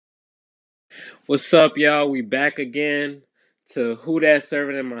What's up, y'all? We back again to Who That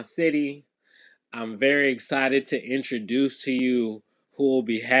Serving in My City. I'm very excited to introduce to you who we'll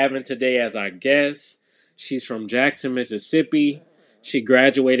be having today as our guest. She's from Jackson, Mississippi. She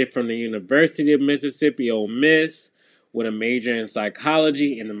graduated from the University of Mississippi, Ole Miss, with a major in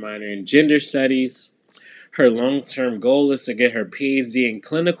psychology and a minor in gender studies. Her long-term goal is to get her PhD in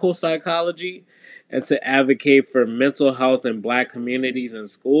clinical psychology and to advocate for mental health in Black communities and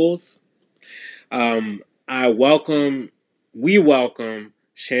schools. Um, we welcome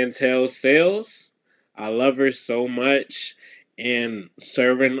Chantel Sales. I love her so much, and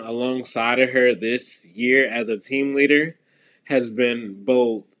serving alongside of her this year as a team leader has been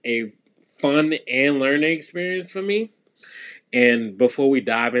both a fun and learning experience for me. And before we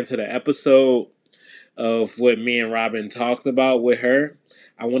dive into the episode of what me and Robin talked about with her,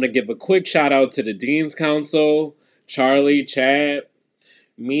 I want to give a quick shout out to the Dean's Council, Charlie, Chad.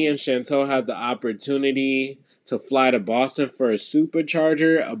 Me and Chantel had the opportunity to fly to Boston for a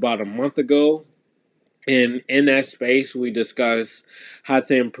supercharger about a month ago. And in that space, we discussed how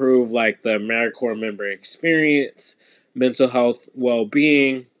to improve like the AmeriCorps member experience, mental health,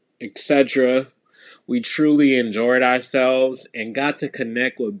 well-being, etc. We truly enjoyed ourselves and got to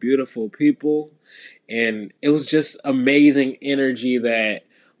connect with beautiful people. And it was just amazing energy that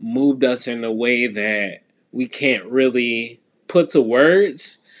moved us in a way that we can't really put to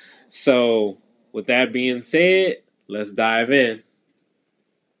words. So, with that being said, let's dive in.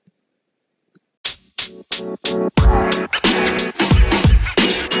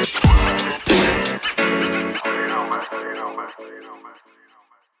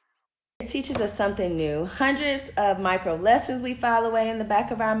 It teaches us something new. Hundreds of micro lessons we file away in the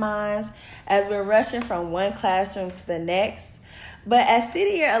back of our minds as we're rushing from one classroom to the next. But as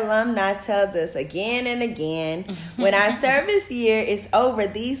City Year alumni tells us again and again, when our service year is over,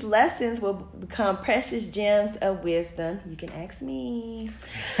 these lessons will become precious gems of wisdom. You can ask me.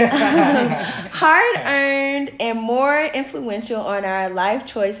 Hard-earned and more influential on our life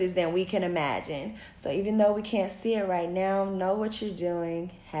choices than we can imagine. So even though we can't see it right now, know what you're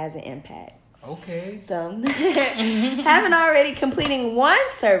doing has an impact. Okay. So, having already completing one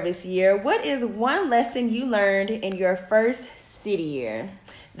service year, what is one lesson you learned in your first city year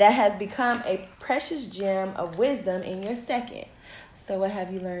that has become a precious gem of wisdom in your second? So what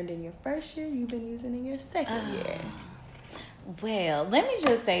have you learned in your first year you've been using in your second year? Well, let me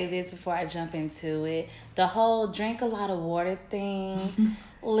just say this before I jump into it. The whole drink a lot of water thing.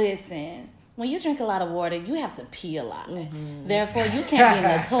 Listen, when you drink a lot of water, you have to pee a lot. Mm-hmm. Therefore, you can't be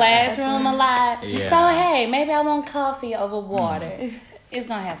in the classroom a lot. Yeah. So, hey, maybe I want coffee over water. It's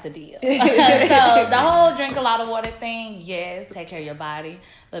going to have to deal. So, the whole drink a lot of water thing, yes, take care of your body.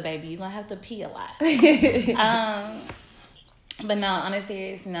 But, baby, you're going to have to pee a lot. But, no, on a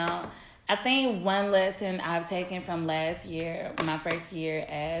serious note, I think one lesson I've taken from last year, my first year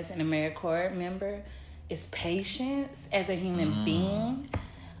as an AmeriCorps member, is patience as a human being.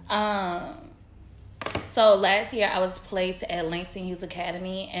 So, last year, I was placed at Langston Hughes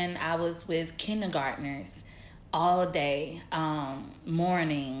Academy, and I was with kindergartners all day,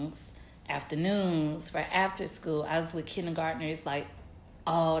 mornings, afternoons, for after school. I was with kindergartners like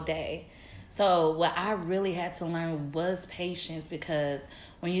all day. So what I really had to learn was patience, because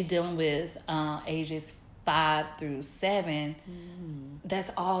when you're dealing with ages 5 through 7,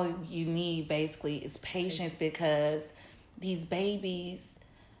 that's all you need basically is patience, because these babies,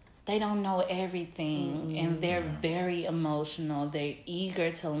 they don't know everything, and they're very emotional. They're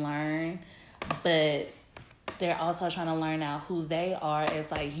eager to learn, but they're also trying to learn out who they are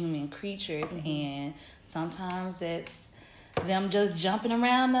as like human creatures, and sometimes it's them just jumping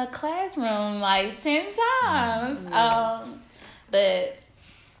around the classroom like 10 times. But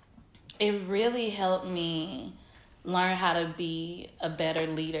it really helped me learn how to be a better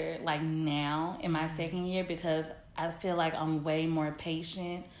leader like now in my second year, because I feel like I'm way more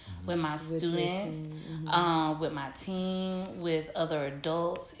patient with my students, with my team, with other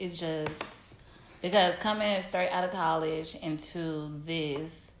adults. It's just because coming straight out of college into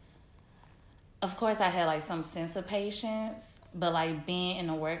this, of course I had like some sense of patience, but like being in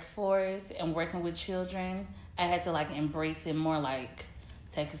the workforce and working with children, I had to like embrace it more, like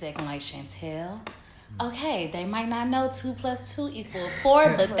take a second, like Chantel. Okay, they might not know 2 + 2 =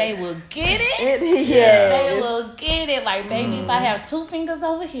 4, but they will get it. They will get it. Like, baby, if I have 2 fingers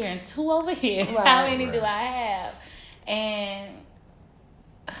over here and 2 over here, how many do I have? And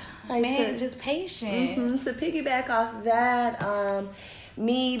just patience. To piggyback off that,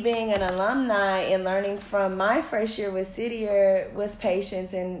 me being an alumni and learning from my first year with City Year was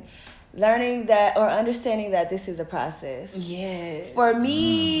patience, and learning that or understanding that this is a process. Yeah. For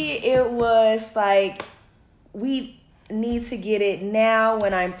me, it was like we need to get it now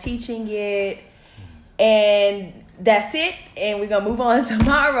when I'm teaching it, and that's it, and we're gonna move on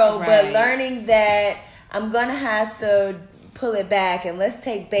tomorrow. Right. But learning that I'm gonna have to pull it back, and let's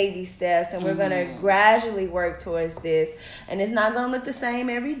take baby steps, and we're gonna gradually work towards this, and it's not gonna look the same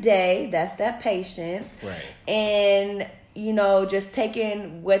every day. That's that patience. Right. And just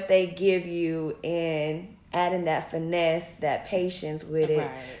taking what they give you and adding that finesse, that patience with it, Right.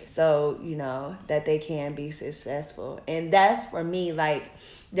 so that they can be successful. And that's for me, like,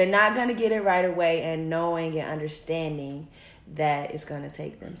 they're not going to get it right away, and knowing and understanding that it's going to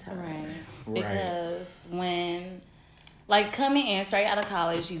take them time. Right. Because when, like, coming in straight out of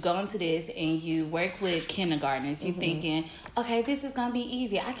college, you go into this and you work with kindergartners. You're thinking, okay, this is going to be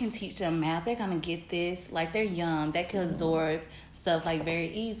easy. I can teach them math. They're going to get this. Like, they're young. They can absorb stuff, like, very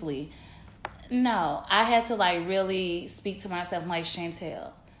easily. No, I had to, like, really speak to myself, like,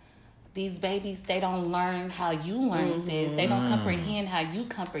 Chantel, these babies, they don't learn how you learn this. They don't comprehend how you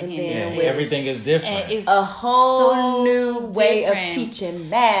comprehend it. Everything is different. And it's A whole so new way different. of teaching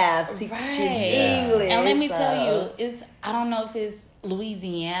math, teaching English. And let me tell you, I don't know if it's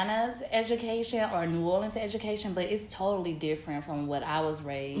Louisiana's education or New Orleans education, but it's totally different from what I was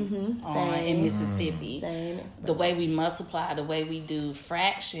raised on in Mississippi. Same. The way we multiply, the way we do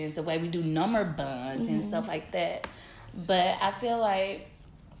fractions, the way we do number buns and stuff like that. But I feel like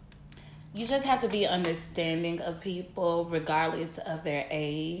you just have to be understanding of people regardless of their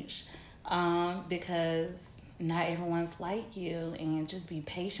age, because not everyone's like you, and just be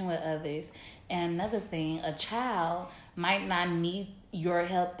patient with others. And another thing, a child might not need your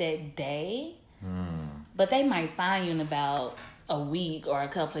help that day, but they might find you in about a week or a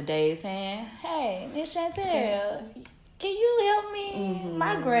couple of days saying, hey, Miss Chantel, can you help me?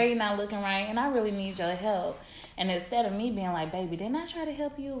 My grade not looking right, and I really need your help. And instead of me being like, baby, didn't I try to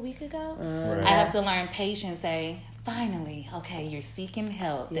help you a week ago? Right. I have to learn patience, say, finally, okay, you're seeking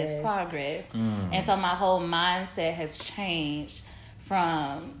help. That's progress. And so my whole mindset has changed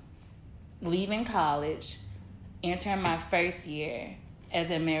from leaving college, entering my first year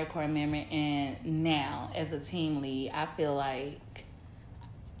as an AmeriCorps member, and now as a team lead. I feel like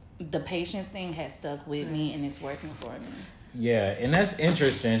the patience thing has stuck with me, and it's working for me. Yeah, and that's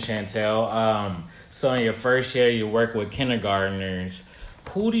interesting, Chantel. So in your first year, you work with kindergartners.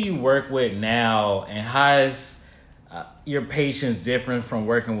 Who do you work with now, and how is your patience different from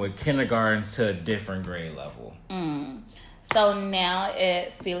working with kindergartens to a different grade level? So now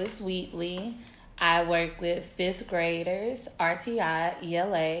at Phyllis Wheatley, I work with 5th graders, RTI,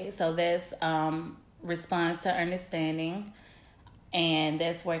 ELA. So that's response to understanding. And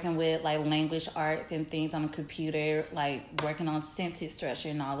that's working with, like, language arts and things on the computer, like working on sentence structure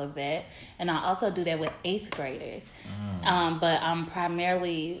and all of that. And I also do that with 8th graders. But I'm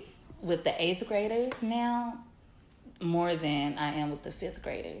primarily with the 8th graders now more than I am with the 5th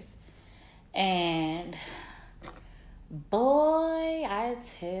graders. And boy, I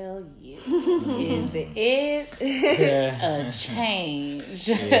tell you, is it a change.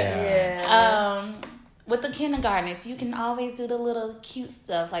 With the kindergartners, you can always do the little cute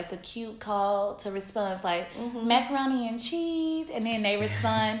stuff, like the cute call to response, like macaroni and cheese, and then they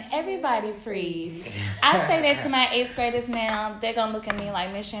respond, everybody freeze. I say that to my 8th graders now. They're going to look at me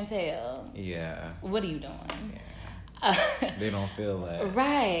like, Miss Chantel, what are you doing? They don't feel that.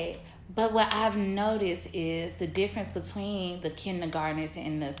 Right. But what I've noticed is the difference between the kindergartners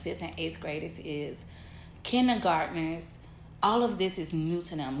and the 5th and 8th graders is kindergartners, all of this is new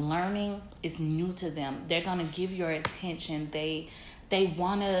to them. Learning is new to them. They're going to give your attention. They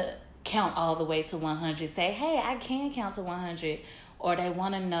want to count all the way to 100. Say, hey, I can count to 100. Or they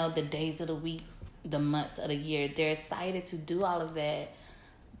want to know the days of the week, the months of the year. They're excited to do all of that.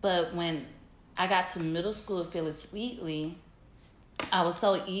 But when I got to middle school at Phyllis Wheatley, I was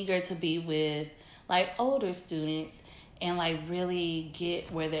so eager to be with, like, older students and, like, really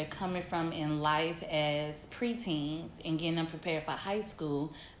get where they're coming from in life as preteens and getting them prepared for high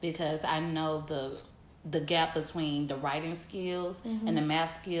school, because I know the gap between the writing skills and the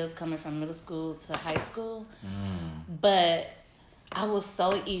math skills coming from middle school to high school. But I was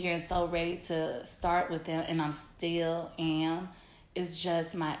so eager and so ready to start with them, and I'm still am. It's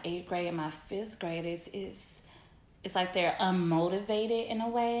just my 8th grade and my 5th graders, it's like they're unmotivated in a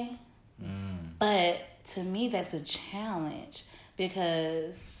way. But to me, that's a challenge,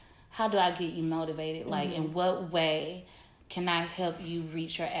 because how do I get you motivated? Like, in what way can I help you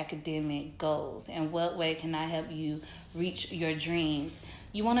reach your academic goals? In what way can I help you reach your dreams?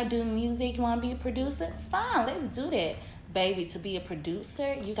 You want to do music? You want to be a producer? Fine, let's do that. baby, to be a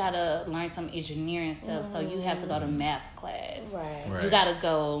producer, you gotta learn some engineering stuff. So you have to go to math class. Right. You gotta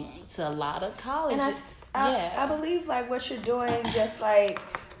go to a lot of college. And I believe like what you're doing, just like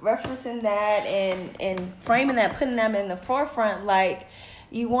referencing that and framing that, putting them in the forefront, like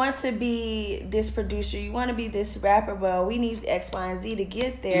you want to be this producer, you want to be this rapper, well, we need X, Y, and Z to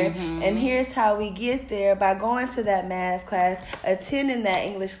get there. And here's how we get there, by going to that math class, attending that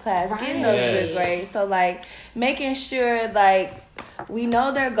English class, getting those good grades. So, like, making sure, like, we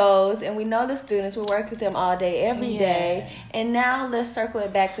know their goals and we know the students. We work with them all day, every day. And now let's circle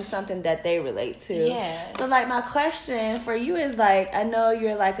it back to something that they relate to. Yeah. So, like, my question for you is, like, I know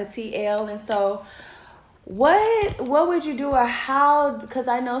you're, like, a TL, and so what would you do, or how, because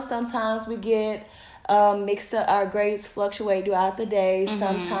I know sometimes we get mixed up, our grades fluctuate throughout the day.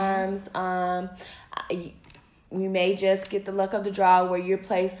 Sometimes you may just get the luck of the draw where you're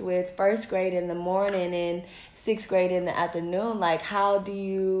placed with first grade in the morning and sixth grade in the afternoon. Like, how do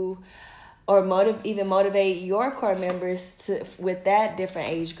you or motivate your core members to with that different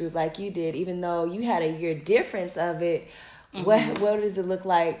age group like you did, even though you had a year difference of it? What does it look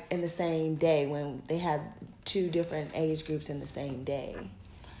like in the same day when they have two different age groups in the same day?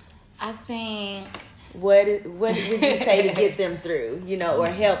 I think... What would you say to get them through, or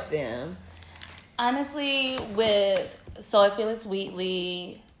help them? Honestly, so at Phyllis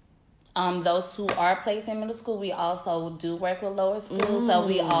Wheatley, those who are placed in middle school, we also do work with lower school. So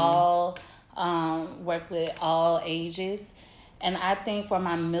we all work with all ages. And I think for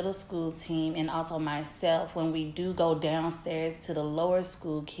my middle school team and also myself, when we do go downstairs to the lower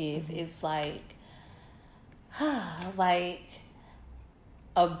school kids, it's like a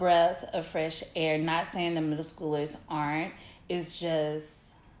breath of fresh air. Not saying the middle schoolers aren't. It's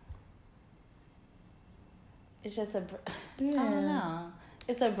just I don't know.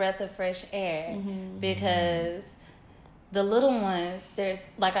 It's a breath of fresh air because the little ones,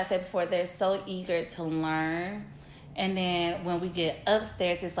 like I said before, they're so eager to learn. And then when we get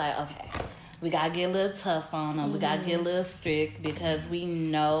upstairs, it's like, okay, we got to get a little tough on them. We got to get a little strict because we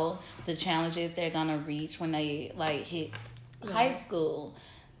know the challenges they're going to reach when they, hit high school.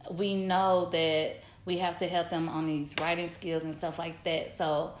 We know that we have to help them on these writing skills and stuff like that.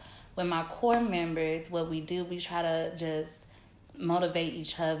 So with my core members, what we do, we try to just motivate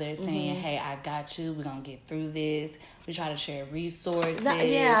each other, saying, hey, I got you. We're going to get through this. We try to share resources.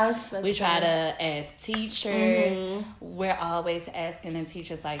 We try to ask teachers. We're always asking the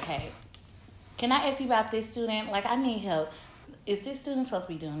teachers, like, hey, can I ask you about this student? Like, I need help. Is this student supposed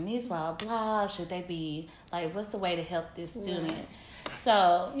to be doing this? Blah, blah. Should they be, what's the way to help this student?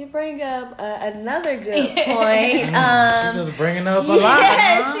 So you bring up another good point. She's just bringing up a lot.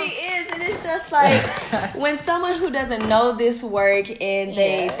 Yeah, she is, and it's just like when someone who doesn't know this work and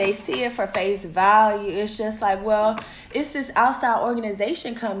they see it for face value, it's just like, well, it's this outside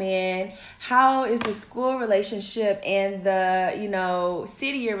organization come in. How is the school relationship and the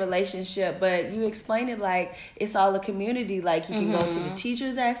city year relationship? But you explain it like it's all a community. Like you can go to the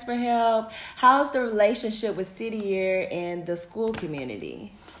teachers, ask for help. How's the relationship with city year and the school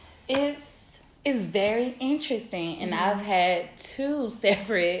community? It's very interesting, and I've had two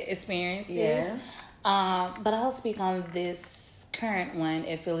separate experiences. Yeah. But I'll speak on this current one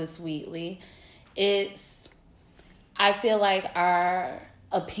at Phyllis Wheatley. I feel like our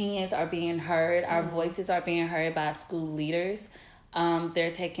opinions are being heard, our voices are being heard by school leaders.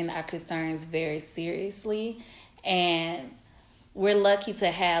 They're taking our concerns very seriously, and we're lucky to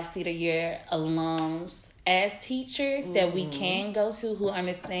have Cedar Year alums as teachers that we can go to, who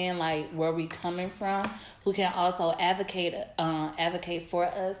understand where we coming from, who can also advocate for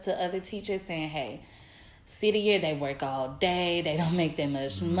us to other teachers, saying, hey, Cedar Year, they work all day, they don't make that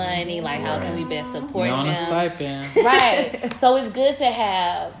much money, how can we best support them? On a stipend. Right. So it's good to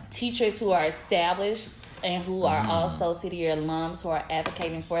have teachers who are established and who are also Cedar Year alums who are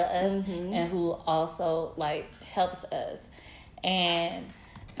advocating for us and who also helps us. And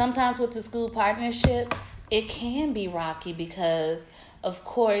sometimes with the school partnership, it can be rocky because, of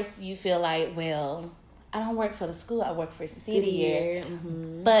course, you feel like, well, I don't work for the school, I work for City Year.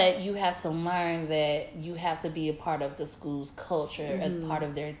 But you have to learn that you have to be a part of the school's culture, a part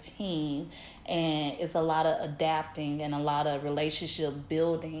of their team. And it's a lot of adapting and a lot of relationship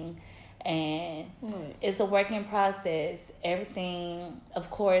building. And it's a working process. Everything, of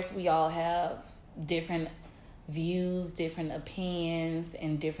course, we all have different views, different opinions,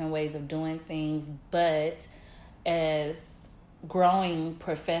 and different ways of doing things, but as growing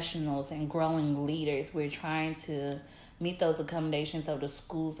professionals and growing leaders, we're trying to meet those accommodations of the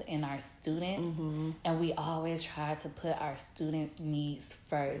schools and our students, and we always try to put our students' needs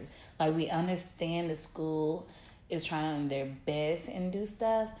first. We understand the school is trying their best and do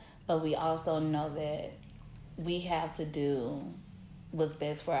stuff, but we also know that we have to do what's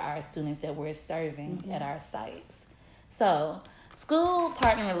best for our students that we're serving at our sites. So, school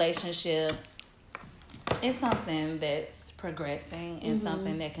partner relationship is something that's progressing and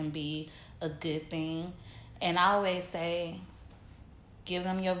something that can be a good thing. And I always say, give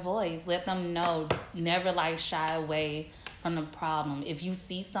them your voice. Let them know. Never shy away from the problem. If you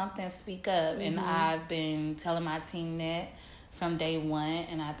see something, speak up. And I've been telling my team that from day one,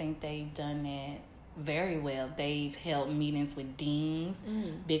 and I think they've done that very well. They've held meetings with deans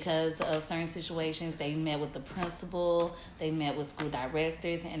because of certain situations. They met with the principal. They met with school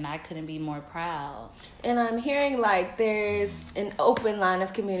directors, and I couldn't be more proud. And I'm hearing there's an open line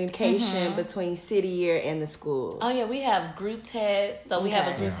of communication between City Year and the school. Oh yeah, we have group tests. So we have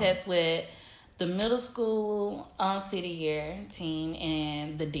a group test with the middle school City Year team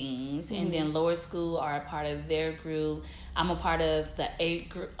and the deans, and then lower school are a part of their group. I'm a part of the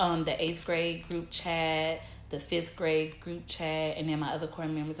eighth grade group chat, the 5th grade group chat, and then my other core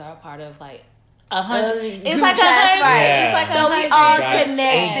members are a part of 100. It's like 100. Right. It's like so 100. we all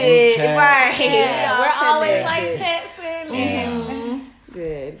connected, right? Yeah, we're always connected. texting. And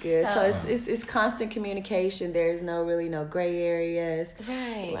Good. So it's constant communication. There's no gray areas.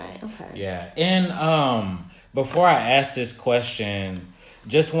 Right. Okay. Yeah. And before I ask this question,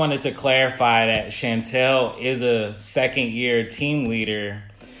 just wanted to clarify that Chantel is a second-year team leader,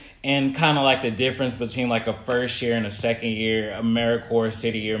 and kind of the difference between a first year and a second year AmeriCorps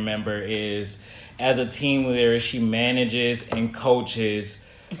City Year member is, as a team leader, she manages and coaches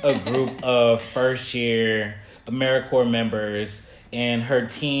a group of first-year AmeriCorps members, and her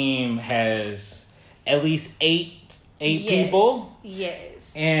team has at least eight people. Yes.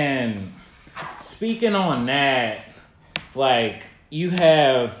 And speaking on that, you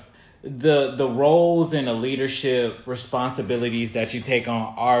have the roles and the leadership responsibilities that you take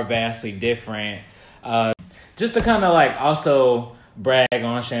on are vastly different. Just to kind of also brag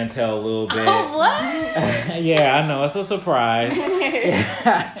on Chantel a little bit. Oh, what? Yeah, I know. It's a surprise.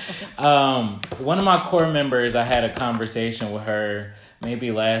 One of my core members, I had a conversation with her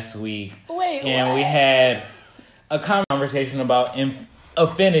maybe last week. Wait, and what? we had a conversation about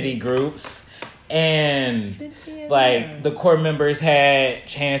affinity groups. And the core members had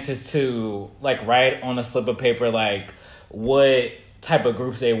chances to write on a slip of paper what type of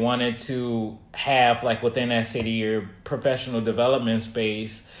groups they wanted to have within that city or professional development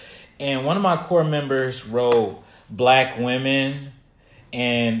space. And one of my core members wrote Black women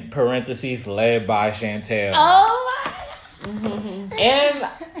in parentheses led by Chantel. Oh my. And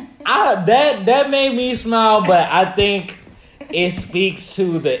that made me smile, but I think it speaks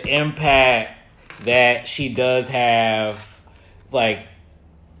to the impact that she does have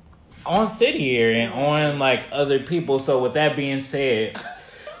on City Year and on other people. So with that being said,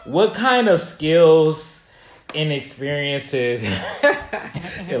 what kind of skills and experiences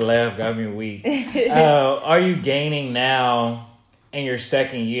your laugh got me weak are you gaining now in your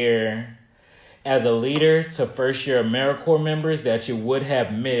second year as a leader to first year AmeriCorps members that you would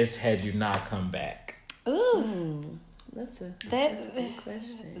have missed had you not come back? Ooh. That's a good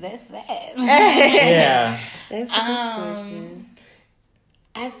question. That's that. Yeah. That's a good question.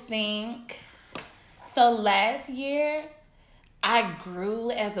 I think so. Last year, I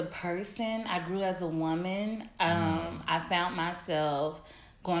grew as a person. I grew as a woman. I found myself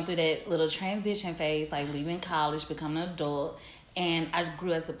going through that little transition phase, leaving college, becoming an adult, and I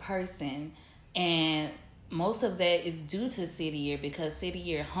grew as a person. And most of that is due to City Year because City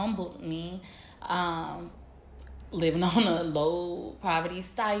Year humbled me. Living on a low poverty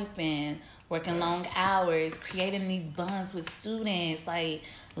stipend, working long hours, creating these bonds with students,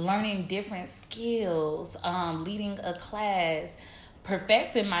 learning different skills, leading a class,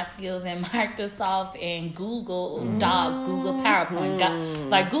 perfecting my skills in Microsoft and Google Doc, Google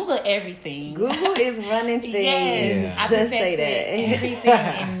PowerPoint, Google everything. Google is running things. Yes, I perfected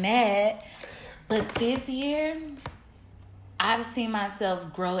everything in that. But this year, I've seen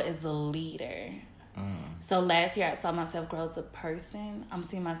myself grow as a leader. So last year I saw myself grow as a person. I'm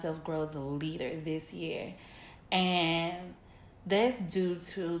seeing myself grow as a leader this year. And that's due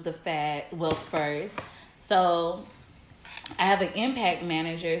to the fact, first, so I have an impact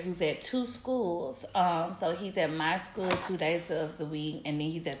manager who's at 2 schools. So he's at my school 2 days of the week, and then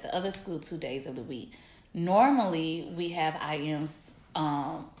he's at the other school 2 days of the week. Normally we have IMs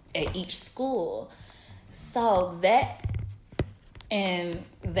at each school. So that in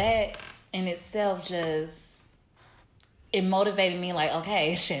itself it motivated me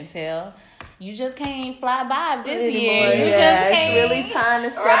okay, Chantel, you just can't fly by this Anymore. year. You Yeah, just can't. it's really time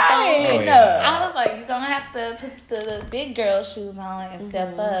to step Right. on Oh, it yeah. up. I was like, you're gonna have to put the big girl shoes on and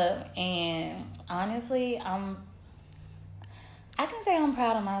step up. And honestly, I can say I'm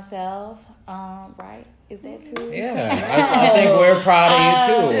proud of myself. Right? Is that too? Yeah, I think we're proud of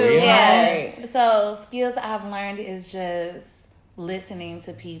you too. You know? Yeah. So skills I've learned is just listening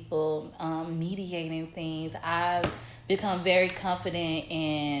to people, mediating things. I've become very confident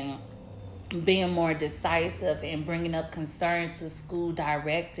in being more decisive and bringing up concerns to school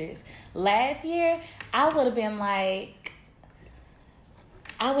directors. Last year, I would have been like,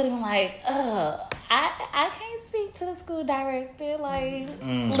 I can't speak to the school director. Like,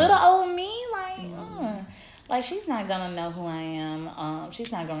 little old me, like she's not gonna know who I am.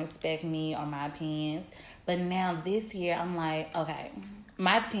 She's not gonna respect me or my opinions. But now this year, I'm like, okay,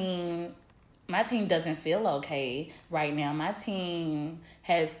 my team doesn't feel okay right now. My team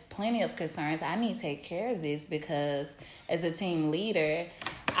has plenty of concerns. I need to take care of this because as a team leader,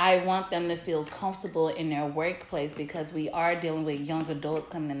 I want them to feel comfortable in their workplace because we are dealing with young adults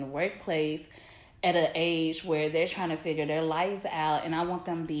coming in the workplace at an age where they're trying to figure their lives out. And I want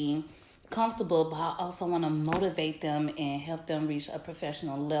them to be comfortable, but I also want to motivate them and help them reach a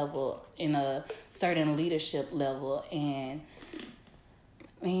professional level in a certain leadership level. And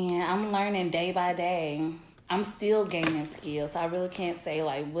man, I'm learning day by day. I'm still gaining skills. I really can't say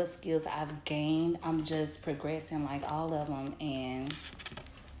like what skills I've gained. I'm just progressing like all of them. And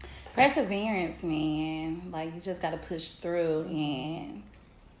perseverance, man. Like you just got to push through, and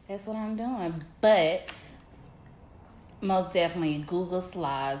that's what I'm doing. But most definitely Google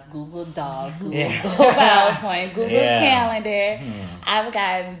Slides, Google Doc, Google PowerPoint, Google Calendar. I've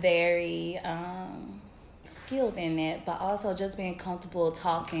gotten very skilled in it, but also just being comfortable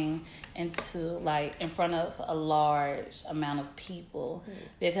talking in front of a large amount of people.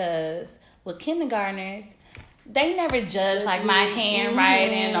 Because with kindergartners, they never judge like my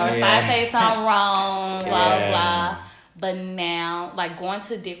handwriting or if I say something wrong, blah, blah. But now, like going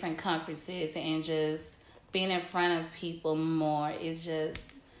to different conferences and just being in front of people more is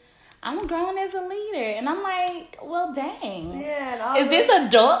just, I'm growing as a leader. And I'm like, well, dang. Yeah, and all is this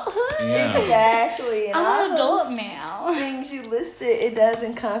adulthood? Yeah. Exactly. And I'm all an adult now. things you listed, it does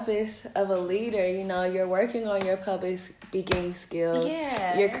encompass of a leader. You know, you're working on your public speaking skills.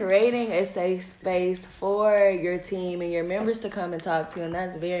 Yeah. You're creating a safe space for your team and your members to come and talk to, and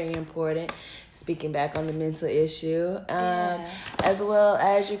that's very important. Speaking back on the mental issue, as well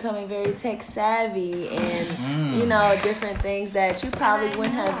as you're coming very tech savvy and, you know, different things that you probably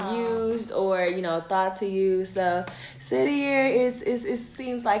wouldn't have used or, you know, thought to use. So City Year it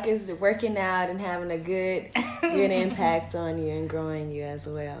seems like it's working out and having a good impact on you and growing you as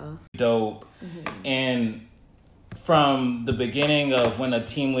well. Dope. And from the beginning of when the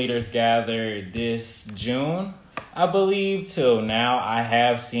team leaders gathered this June, I believe, till now, I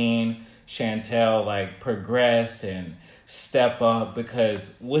have seen Chantel like progress and step up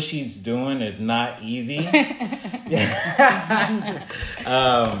because what she's doing is not easy.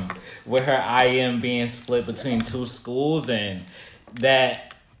 With her IM being split between two schools, and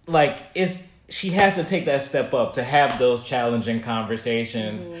that like she has to take that step up to have those challenging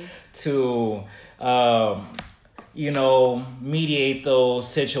conversations to you know, mediate those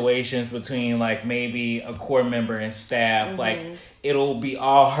situations between like maybe a core member and staff. Like it'll be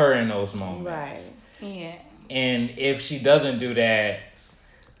all her in those moments. Right. Yeah. And if she doesn't do that,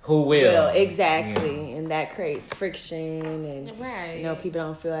 who will? Exactly. And that creates friction and, you know, people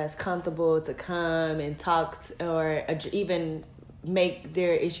don't feel as comfortable to come and talk or even make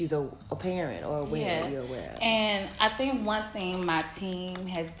their issues apparent or aware you're aware of. And I think one thing my team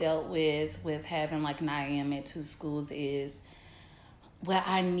has dealt with having like an IM at two schools is, well,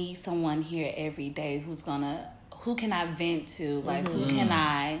 I need someone here every day who can I vent to? Like who can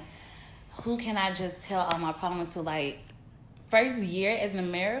I just tell all my problems to? Like first year as an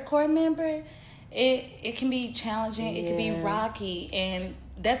AmeriCorps member, it can be challenging, it can be rocky, and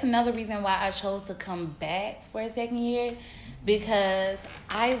that's another reason why I chose to come back for a second year. Because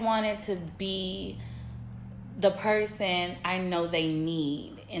I wanted to be the person I know they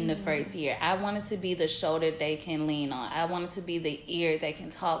need in the first year. I wanted to be the shoulder they can lean on. I wanted to be the ear they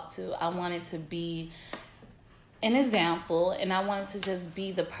can talk to. I wanted to be an example, and I wanted to just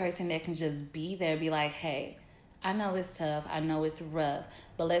be the person that can just be there, be like, hey, I know it's tough. I know it's rough.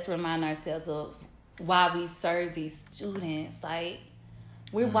 But let's remind ourselves of why we serve these students. Like,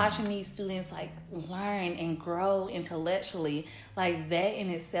 we're watching these students like learn and grow intellectually. Like that in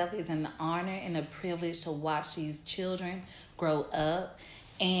itself is an honor and a privilege to watch these children grow up.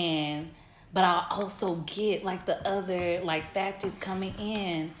 And but I also get like the other like factors coming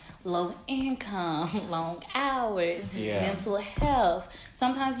in: low income, long hours, mental health.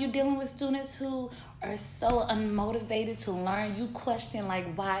 Sometimes you're dealing with students who are so unmotivated to learn. You question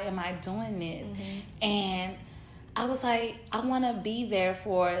like, why am I doing this? And I was like, I want to be there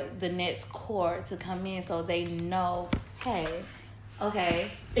for the next core to come in so they know, hey,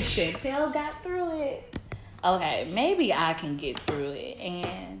 okay, Chantel got through it. Okay, maybe I can get through it.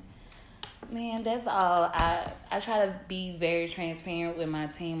 And man, that's all. I try to be very transparent with my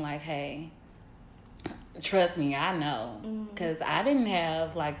team. Like, hey, trust me, I know. Because I didn't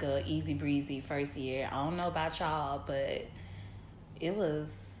have like a easy breezy first year. I don't know about y'all, but it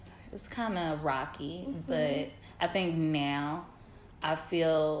was kind of rocky. But I think now I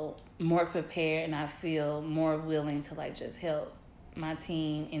feel more prepared and I feel more willing to like just help my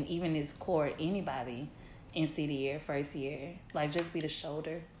team and even this core, anybody in city year, first year, like just be the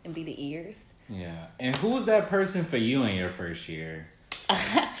shoulder and be the ears. Yeah. And who was that person for you in your first year?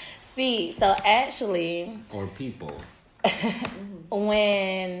 See, so actually, or people,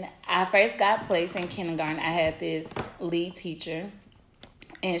 when I first got placed in kindergarten, I had this lead teacher,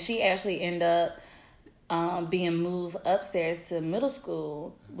 and she actually ended up being moved upstairs to middle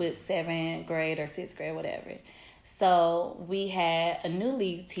school with 7th grade or 6th grade, whatever. So we had a new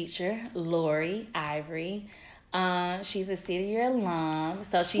lead teacher, Lori Ivory. She's a City Year alum,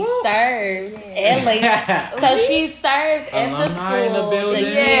 so she served at least. So she served at the school.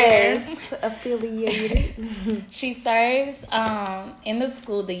 Affiliated. She serves in the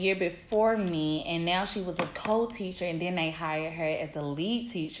school the year before me, and now she was a co-teacher, and then they hired her as a lead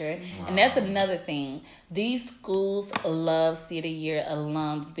teacher. Wow. And that's another thing. These schools love City Year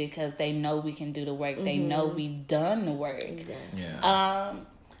alums because they know we can do the work. They know we've done the work. Yeah.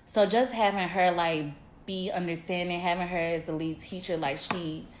 So just having her like be understanding, having her as a lead teacher, like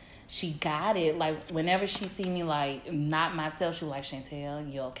she got it. Like whenever she see me like not myself, she was like, Chantel,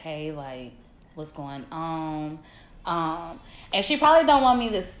 you okay? Like, what's going on? And she probably don't want me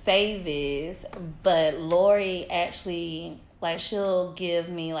to say this, but Lori actually, like, she'll give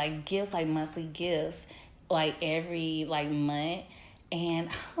me like gifts, like monthly gifts, like every like month. And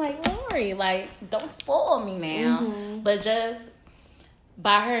I'm like, Lori, like, don't spoil me now. But just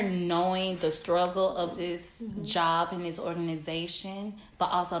by her knowing the struggle of this job and this organization, but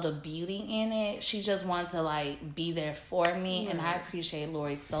also the beauty in it, she just wanted to like be there for me. And I appreciate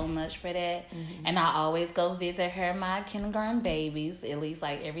Lori so much for that. And I always go visit her, my kindergarten babies, at least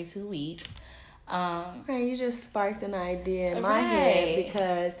like every 2 weeks. You just sparked an idea in my head,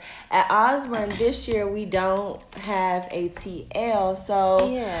 because at Osborne this year we don't have a TL, so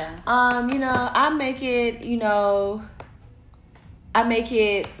I make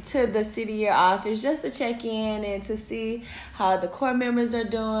it to the City Year office just to check in and to see how the core members are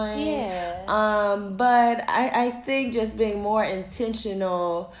doing. But I think just being more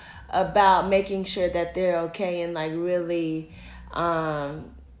intentional about making sure that they're okay and like really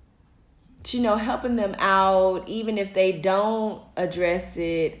helping them out, even if they don't address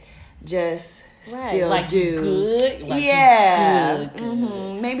it, just still like do good, like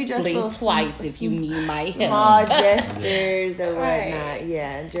good. Maybe just blink twice if you need my help. Small gestures or whatnot.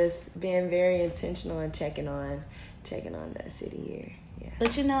 Yeah, just being very intentional and checking on that City Year. Yeah.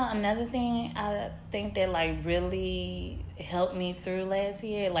 But another thing I think that like really helped me through last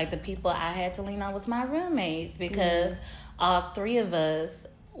year, like the people I had to lean on was my roommates, because all three of us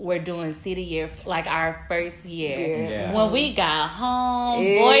were doing City Year like our first year. Yeah. When we got home,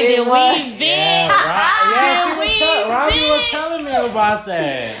 boy, did we vent. Robbie was telling me about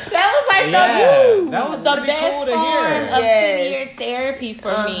that. That was like that was the best cool to form hear. of City Year therapy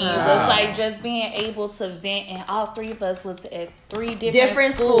for me. Was like just being able to vent, and all three of us was at three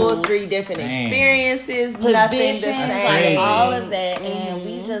different schools, 3 different experiences, positions, nothing the same, like all of that, and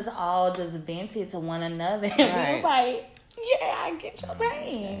we just all just vented to one another. And we was like, yeah, I get your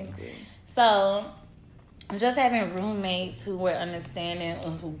pain. So just having roommates who were understanding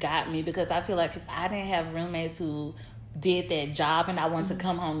and who got me, because I feel like if I didn't have roommates who did that job and I wanted to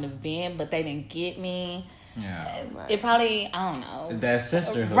come home to vent, but they didn't get me, it probably, I don't know. That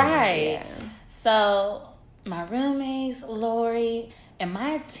sisterhood. Right. Yeah. So my roommates, Lori, and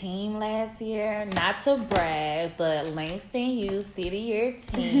my team last year, not to brag, but Langston Hughes City Year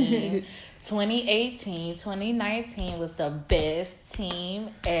team, 2018-2019 was the best team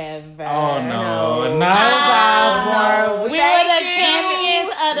ever. Oh, no. Not we were the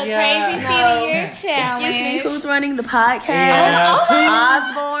champions of the Crazy City Year Challenge. Excuse me, who's running the podcast? Yeah.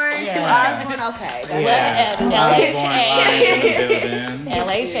 Osborne. To Osborne. Okay.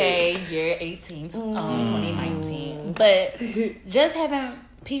 LHA year 2019. But just having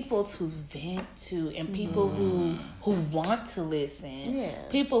people to vent to, and people who want to listen. Yeah.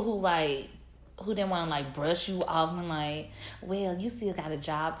 People who didn't want to like brush you off and like, well, you still got a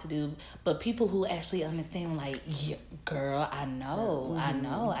job to do. But people who actually understand, like, yeah, girl, I know,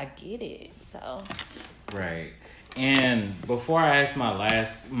 I get it. So Right. And before I ask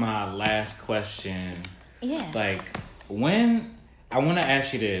my last question, like, when I want to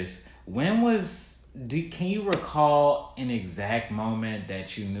ask you this, can you recall an exact moment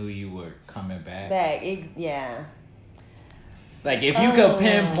that you knew you were coming back? Yeah. Like, if you could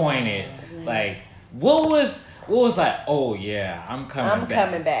pinpoint it, like, what was like, oh yeah, I'm coming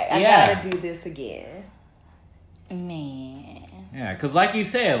back. I gotta do this again. Man. Yeah, because like you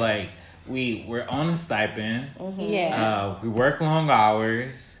said, like, we're on a stipend. Yeah. We work long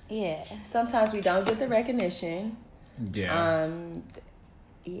hours. Yeah. Sometimes we don't get the recognition. Yeah.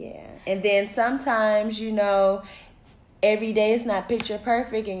 Yeah. And then sometimes, every day is not picture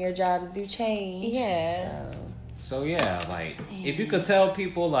perfect and your jobs do change. Yeah. So yeah, like, if you could tell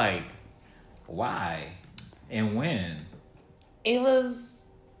people, like, why and when. It was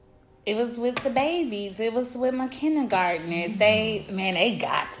with the babies. It was with my kindergartners. They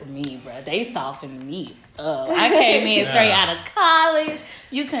got to me, bro. They softened me up. I came in straight out of college.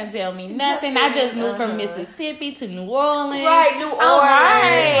 You couldn't tell me nothing. I just moved from Mississippi to New Orleans. Right, New Orleans.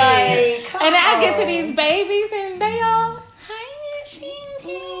 Right. Like, and I get to these babies and they all, hi, Miss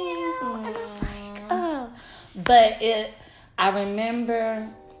Chantel. And I'm like, oh. But I remember,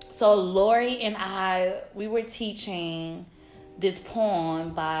 so Lori and we were teaching this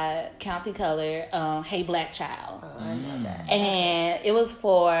poem by County Color, Hey Black Child. Oh, I know that. And it was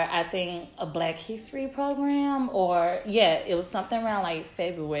for, I think, a Black History program, it was something around like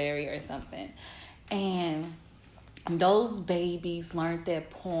February or something. And those babies learned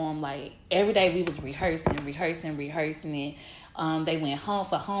that poem like every day. We was rehearsing it. They went home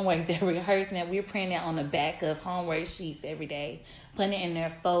for homework. They're rehearsing it. We're printing it on the back of homework sheets every day, putting it in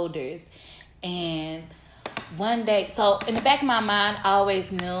their folders. And one day, so in the back of my mind, I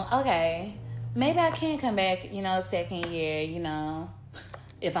always knew, okay, maybe I can come back, second year,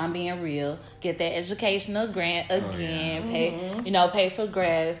 if I'm being real, get that educational grant again, pay for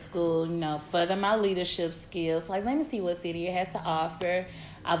grad school, further my leadership skills. Like, let me see what City Year has to offer.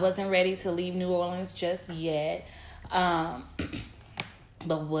 I wasn't ready to leave New Orleans just yet. But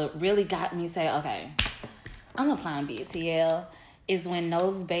what really got me say, okay, I'm applying BTL is when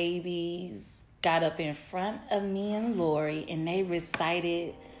those babies got up in front of me and Lori and they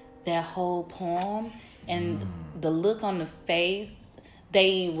recited that whole poem, and the look on the face,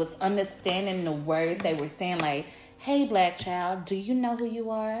 they was understanding the words they were saying, like, hey, Black child, do you know who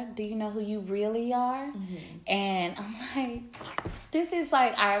you are? Do you know who you really are? Mm-hmm. And I'm like, this is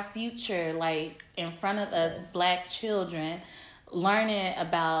like our future, like in front of us, Black children, learning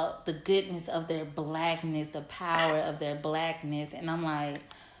about the goodness of their Blackness, the power of their Blackness. And I'm like,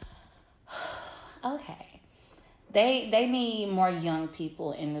 okay. They need more young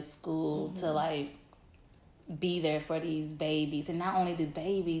people in the school to like be there for these babies, and not only the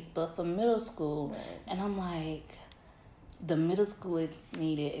babies but for middle school. Right. And I'm like, the middle school is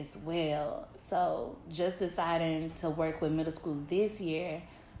needed as well. So just deciding to work with middle school this year,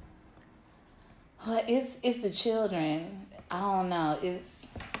 it's the children. I don't know.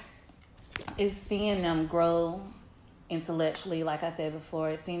 It's seeing them grow intellectually, like I said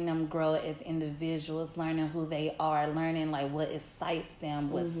before, seeing them grow as individuals, learning who they are, learning like what excites them,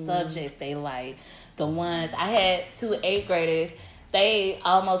 what subjects they like. The ones, I had 2 8th graders, they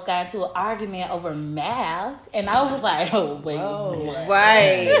almost got into an argument over math, and I was like, oh, wait, what?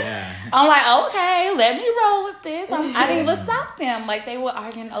 Right. Yeah. I'm like, okay, let me roll with this. I didn't even stop them. Like, they were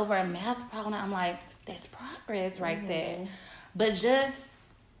arguing over a math problem. I'm like, that's progress right there. But just,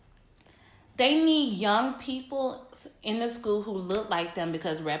 they need young people in the school who look like them,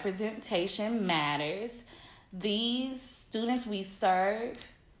 because representation matters. These students we serve,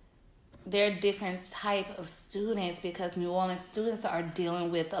 they're different type of students, because New Orleans students are dealing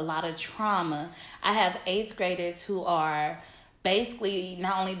with a lot of trauma. I have 8th graders who are basically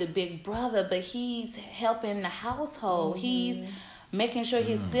not only the big brother, but he's helping the household. He's making sure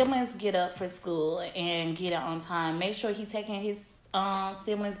his siblings get up for school and get it on time. Make sure he's taking his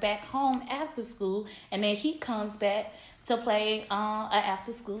siblings back home after school, and then he comes back to play an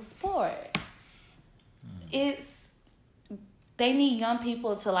after school sport. They need young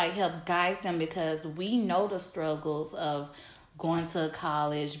people to like help guide them, because we know the struggles of going to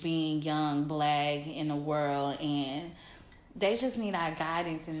college, being young, Black in the world, and they just need our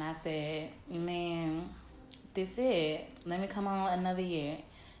guidance. And I said, man, this is it. Let me come on another year.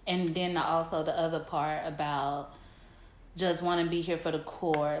 And then also the other part about just want to be here for the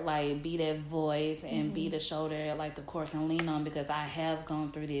core, like be that voice and be the shoulder like the core can lean on, because I have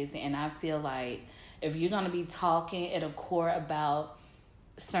gone through this, and I feel like if you're going to be talking at a core about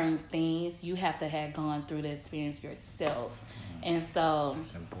certain things, you have to have gone through the experience yourself. And so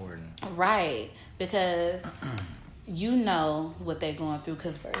It's important. right, because you know what they're going through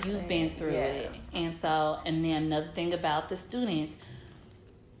because you've been through it. And so, and then another thing about the students,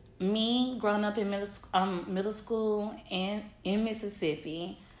 me growing up in middle school and in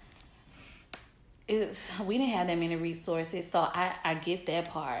Mississippi, we didn't have that many resources, so I get that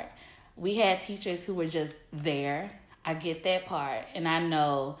part. We had teachers who were just there. I get that part, and I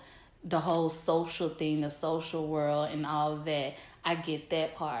know the whole social thing, the social world, and all of that. I get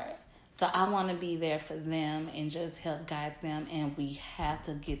that part. So I want to be there for them and just help guide them. And we have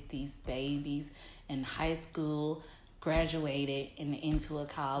to get these babies in high school, graduated, and into a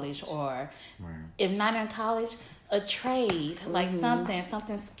college, or if not in college, a trade, like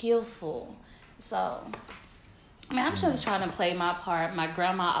something skillful. So, I mean, I'm just trying to play my part. My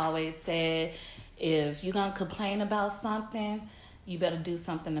grandma always said, if you're going to complain about something, you better do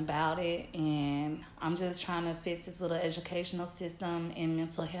something about it. And I'm just trying to fix this little educational system and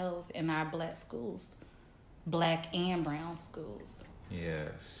mental health in our black schools, black and brown schools.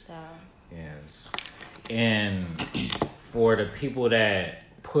 Yes. So. Yes. And for the people that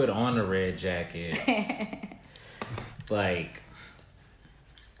put on the red jackets, like,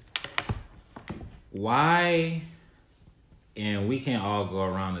 why, and we can all go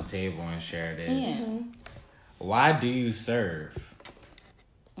around the table and share this. Yeah. Why do you serve?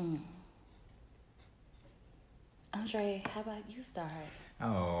 Andre, how about you start?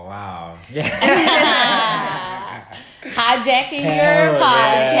 Oh, wow. Hijacking your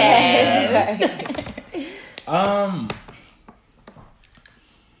podcast.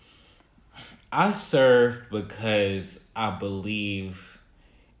 I serve because I believe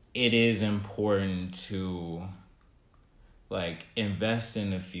it is important to like invest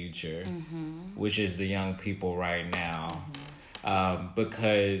in the future, which is the young people right now,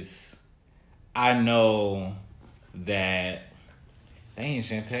 because I know that. Dang,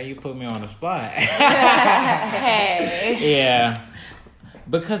 Chantel, you put me on the spot. Hey. Yeah,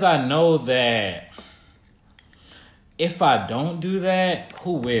 because I know that if I don't do that,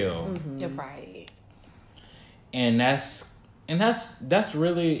 who will? You're right. And that's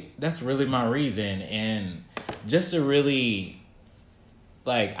really my reason. And just to really,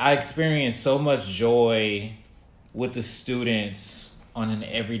 like, I experience so much joy with the students on an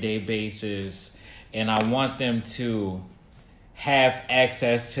everyday basis, and I want them to have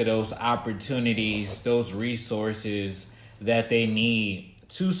access to those opportunities, those resources that they need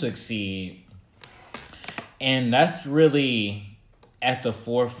to succeed. And that's really at the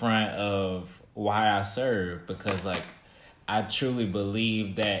forefront of why I serve, because like I truly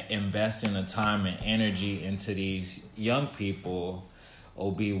believe that investing the time and energy into these young people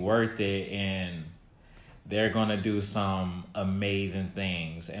will be worth it, and they're going to do some amazing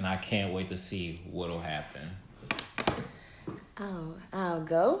things, and I can't wait to see what'll happen. Oh, I'll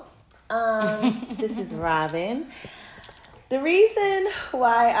go. This is Robin. The reason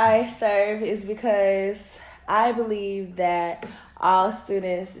why I serve is because I believe that all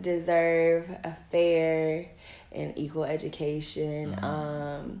students deserve a fair and equal education.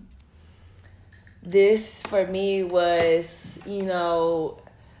 This for me was,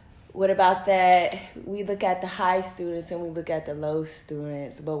 what about that? We look at the high students and we look at the low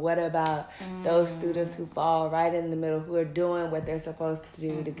students, but what about those students who fall right in the middle, who are doing what they're supposed to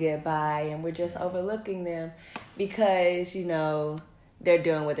do to get by, and we're just overlooking them because, they're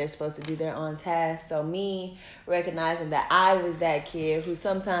doing what they're supposed to do. They're on task. So me recognizing that I was that kid who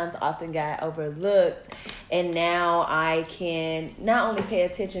sometimes often got overlooked, and now I can not only pay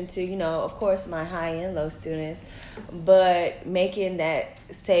attention to, of course, my high and low students, but making that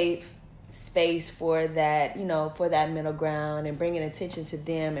safe space for that, for that middle ground, and bringing attention to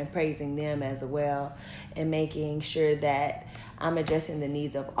them and praising them as well, and making sure that I'm addressing the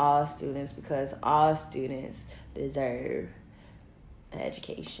needs of all students, because all students deserve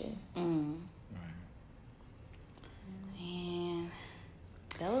education. Man,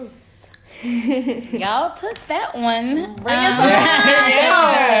 that was y'all took that one. Bring us on.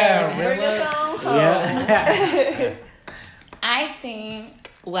 Bring us on home. Yeah. I think,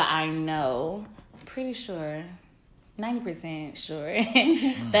 I know, pretty sure, 90% sure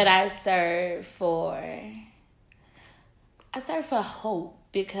that I serve for hope,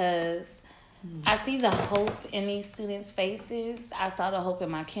 because I see the hope in these students' faces. I saw the hope in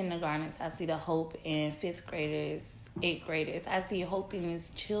my kindergartners. I see the hope in 5th graders, 8th graders. I see hope in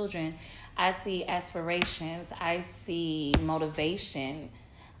these children. I see aspirations. I see motivation.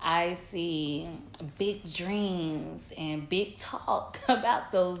 I see big dreams and big talk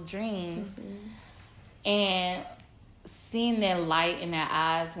about those dreams. Mm-hmm. And seeing their light in their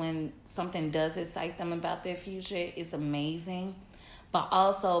eyes when something does excite them about their future is amazing. But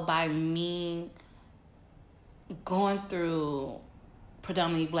also by me going through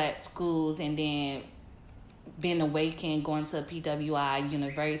predominantly black schools and then being awakened, going to a PWI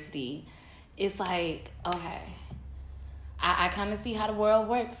university, it's like, okay, I kind of see how the world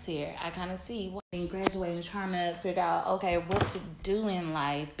works here. I kind of see what being graduating, trying to figure out, okay, what to do in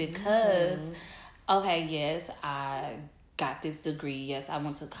life because, okay, yes, I got this degree. Yes, I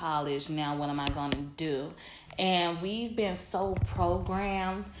went to college. Now what am I going to do? And we've been so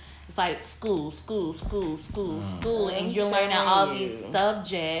programmed. It's like school. And you're learning all these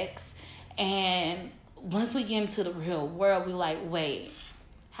subjects. And once we get into the real world, we're like, wait,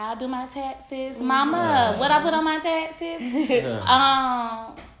 how I do my taxes? Mama, what I put on my taxes?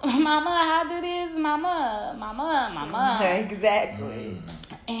 Mama, how I do this? Mama. Exactly.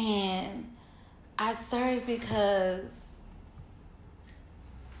 And I serve because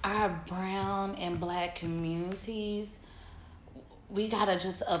our brown and black communities, we gotta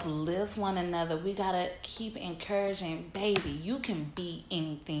just uplift one another. We gotta keep encouraging, baby, you can be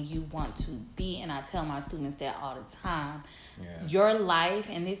anything you want to be. And I tell my students that all the time. Yes. Your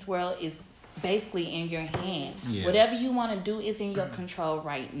life in this world is basically in your hand. Yes. Whatever you want to do is in your control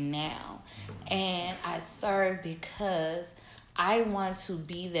right now. And I serve because I want to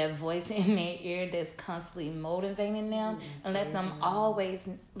be that voice in their ear that's constantly motivating them and let them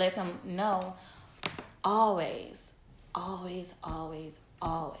know always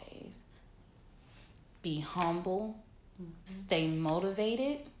be humble, stay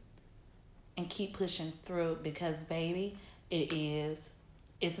motivated, and keep pushing through because, baby, it's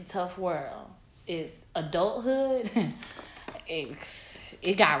a tough world. It's adulthood.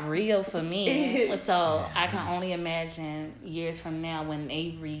 It got real for me. So I can only imagine years from now when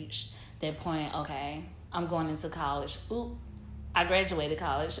they reach that point, okay, I'm going into college. Ooh, I graduated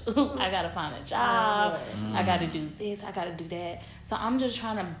college. Ooh, I got to find a job. I got to do this. I got to do that. So I'm just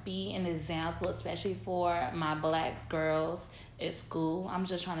trying to be an example, especially for my black girls at school. I'm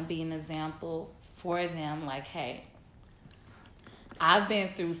just trying to be an example for them. Like, hey, I've been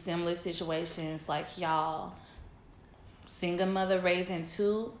through similar situations like y'all. Single mother raising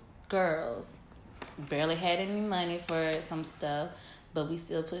 2 girls. Barely had any money for some stuff, but we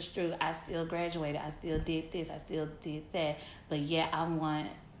still pushed through. I still graduated. I still did this. I still did that. But yeah, I want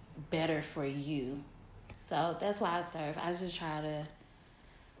better for you. So that's why I serve. I just try to...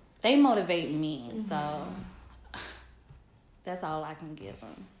 They motivate me. Mm-hmm. So that's all I can give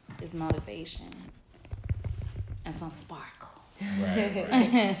them is motivation and some sparkle.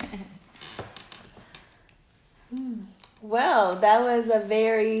 Right. Well, that was I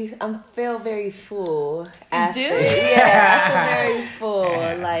feel very full. After. Do you? Yeah, I feel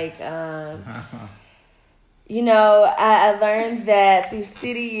very full. Like, I learned that through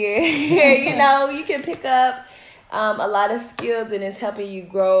City Year, you can pick up a lot of skills and it's helping you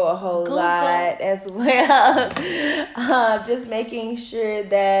grow a whole lot as well. Just making sure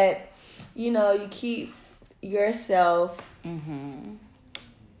that, you keep yourself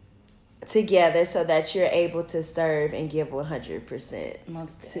together so that you're able to serve and give 100%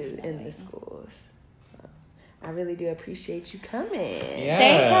 in the schools. So, I really do appreciate you coming.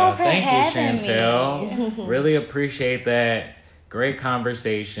 Yeah, thank you, Chantel. Me. Really appreciate that. Great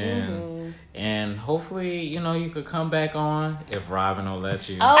conversation. And hopefully, you could come back on if Robin will let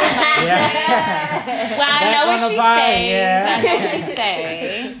you. Oh, yeah. Well, I know where she stays. Yeah. I know she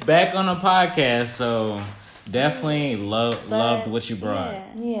stays. Back on the podcast, so definitely loved what you brought. Yeah.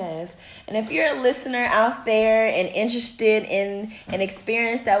 Yes. And if you're a listener out there and interested in an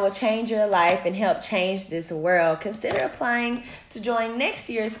experience that will change your life and help change this world, consider applying to join next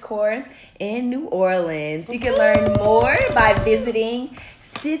year's core in New Orleans. You can learn more by visiting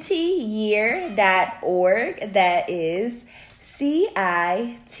cityyear.org. That is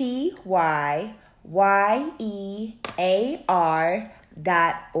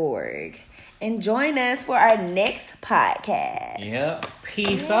CITYYEAR.org. And join us for our next podcast. Yep.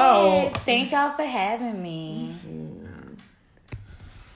 Peace out. Thank y'all for having me.